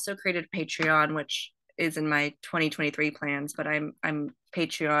 I've also created Patreon, which is in my 2023 plans, but I'm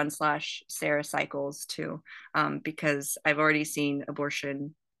Patreon slash Sarah Cycles too, because I've already seen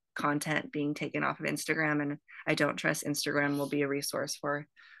abortion content being taken off of Instagram, and I don't trust Instagram will be a resource for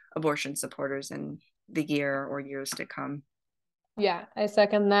abortion supporters in the year or years to come. Yeah, I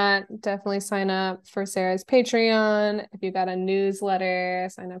second that. Definitely sign up for Sarah's Patreon. If you got a newsletter,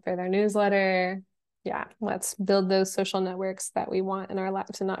 sign up for their newsletter. Yeah, let's build those social networks that we want in our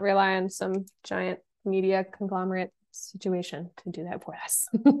lives and not rely on some giant media conglomerate situation to do that for us.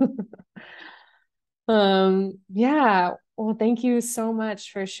 Yeah. Well, thank you so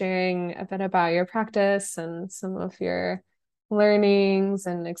much for sharing a bit about your practice and some of your learnings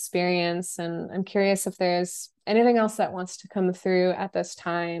and experience. And I'm curious if there's anything else that wants to come through at this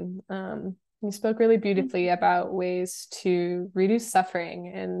time. You spoke really beautifully about ways to reduce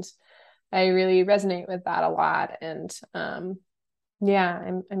suffering, and I really resonate with that a lot. And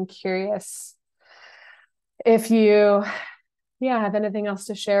yeah, I'm curious if you have anything else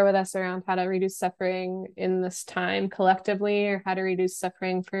to share with us around how to reduce suffering in this time collectively, or how to reduce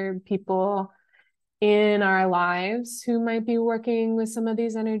suffering for people in our lives who might be working with some of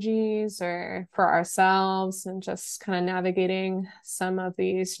these energies, or for ourselves and just kind of navigating some of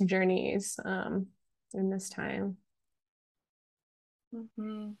these journeys in this time.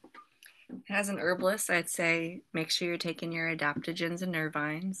 Mhm. As an herbalist, I'd say make sure you're taking your adaptogens and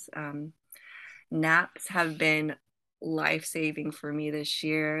nervines. Naps have been life saving for me this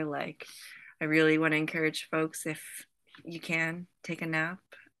year. Like, I really want to encourage folks, if you can, take a nap.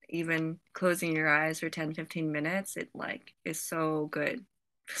 Even closing your eyes for 10-15 minutes, it like is so good.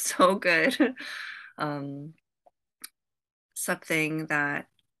 So good. um, Something that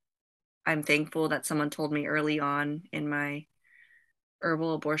I'm thankful that someone told me early on in my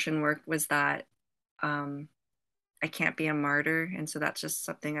herbal abortion work was that um, I can't be a martyr. And so that's just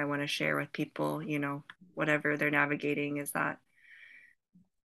something I want to share with people, whatever they're navigating, is that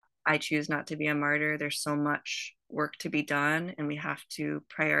I choose not to be a martyr. There's so much work to be done, and we have to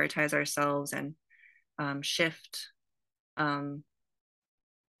prioritize ourselves and shift um,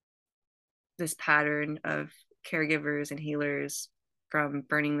 this pattern of caregivers and healers from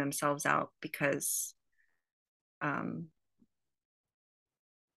burning themselves out, because um,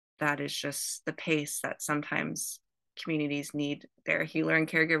 that is just the pace that sometimes communities need their healer and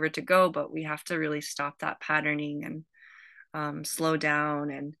caregiver to go. But we have to really stop that patterning and slow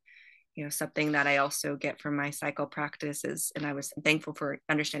down. And something that I also get from my cycle practice is, and I was thankful for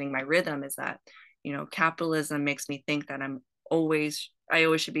understanding my rhythm, is that capitalism makes me think that I always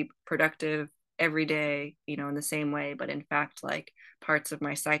should be productive every day, in the same way. But in fact, like, parts of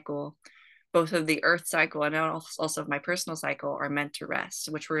my cycle, both of the earth cycle and also of my personal cycle, are meant to rest,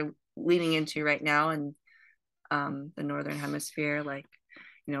 which we're leaning into right now in the northern hemisphere. Like,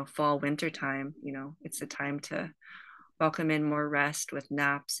 fall winter time, it's a time to welcome in more rest with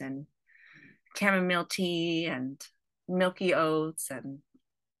naps and chamomile tea and milky oats, and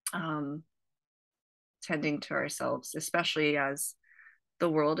um, tending to ourselves, especially as the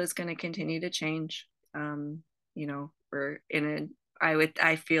world is going to continue to change. We're in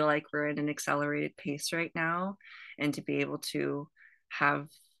I feel like we're in an accelerated pace right now, and to be able to have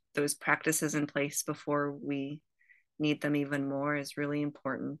those practices in place before we need them even more is really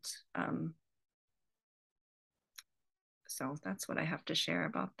important. So that's what I have to share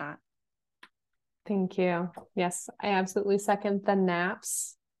about that. Thank you. Yes, I absolutely second the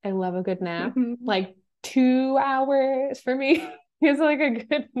naps. I love a good nap. Like 2 hours for me is like a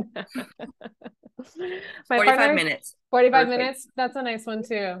good nap. My 45 partner, minutes 45 perfect. minutes. That's a nice one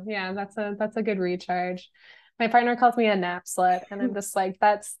too. Yeah, that's a good recharge. My partner calls me a nap slut, and I'm just like,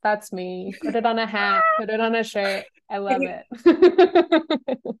 that's me. Put it on a hat, put it on a shirt. I love it.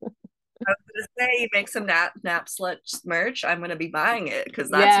 I was gonna say, you make some nap slut merch. I'm gonna be buying it because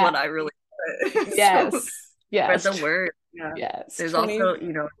that's Yeah. what I really so Yes. spread Yes. the word. Yeah. Yes. There's 20.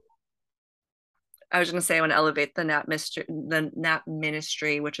 also, I was going to say I want to elevate the NAP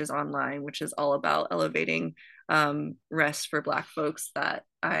ministry, which is online, which is all about elevating rest for Black folks. They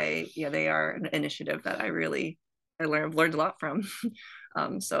are an initiative that learned a lot from.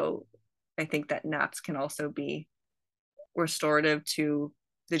 So I think that naps can also be restorative to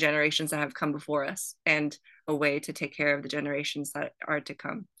the generations that have come before us and a way to take care of the generations that are to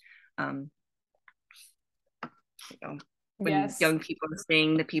come. When Yes. young people are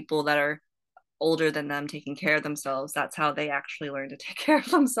seeing the people that are older than them taking care of themselves, that's how they actually learn to take care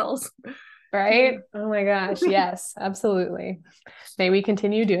of themselves. Right? Oh my gosh. Yes, absolutely. May we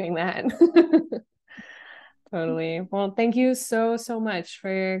continue doing that. Totally. Well, thank you so, so much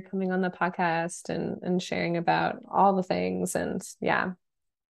for coming on the podcast and sharing about all the things and yeah,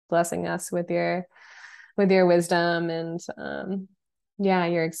 blessing us with your wisdom and yeah,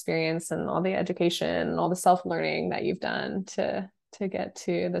 your experience and all the education and all the self-learning that you've done to get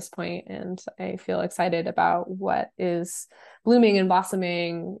to this point. And I feel excited about what is blooming and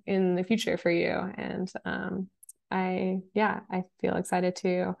blossoming in the future for you. And I feel excited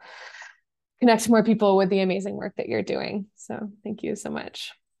to connect more people with the amazing work that you're doing. So thank you so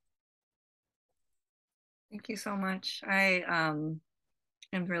much. Thank you so much. I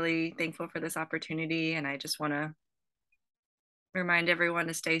am really thankful for this opportunity, and I just want to remind everyone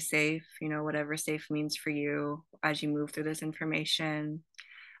to stay safe, whatever safe means for you as you move through this information.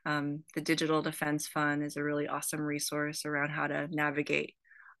 The Digital Defense Fund is a really awesome resource around how to navigate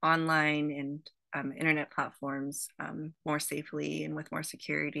online and internet platforms more safely and with more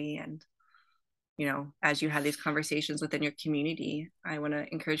security. And as you have these conversations within your community, I want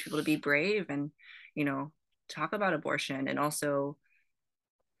to encourage people to be brave and talk about abortion and also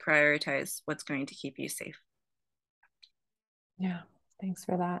prioritize what's going to keep you safe. Yeah, thanks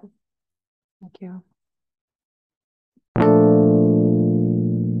for that. Thank you.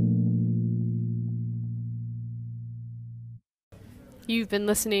 You've been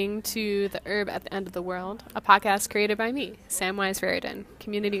listening to The Herb at the End of the World, a podcast created by me, Samwise Raridan,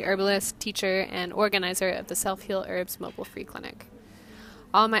 community herbalist, teacher, and organizer of the Self Heal Herbs Mobile Free Clinic.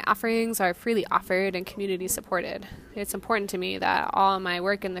 All my offerings are freely offered and community supported. It's important to me that all my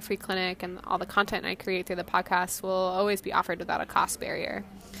work in the free clinic and all the content I create through the podcast will always be offered without a cost barrier.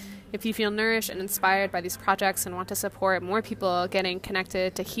 If you feel nourished and inspired by these projects and want to support more people getting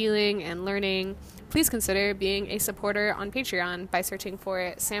connected to healing and learning, please consider being a supporter on Patreon by searching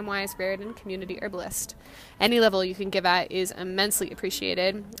for Samwise Raridan Community Herbalist. Any level you can give at is immensely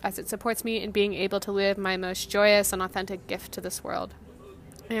appreciated, as it supports me in being able to live my most joyous and authentic gift to this world.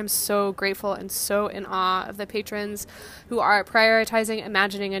 I am so grateful and so in awe of the patrons who are prioritizing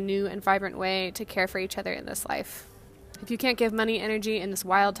imagining a new and vibrant way to care for each other in this life. If you can't give money energy in this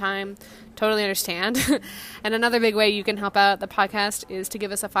wild time, totally understand. And another big way you can help out the podcast is to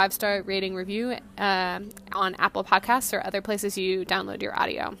give us a 5-star rating review on Apple Podcasts or other places you download your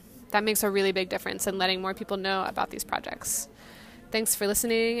audio. That makes a really big difference in letting more people know about these projects. Thanks for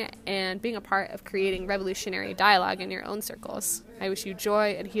listening and being a part of creating revolutionary dialogue in your own circles. I wish you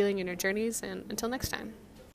joy and healing in your journeys, and until next time.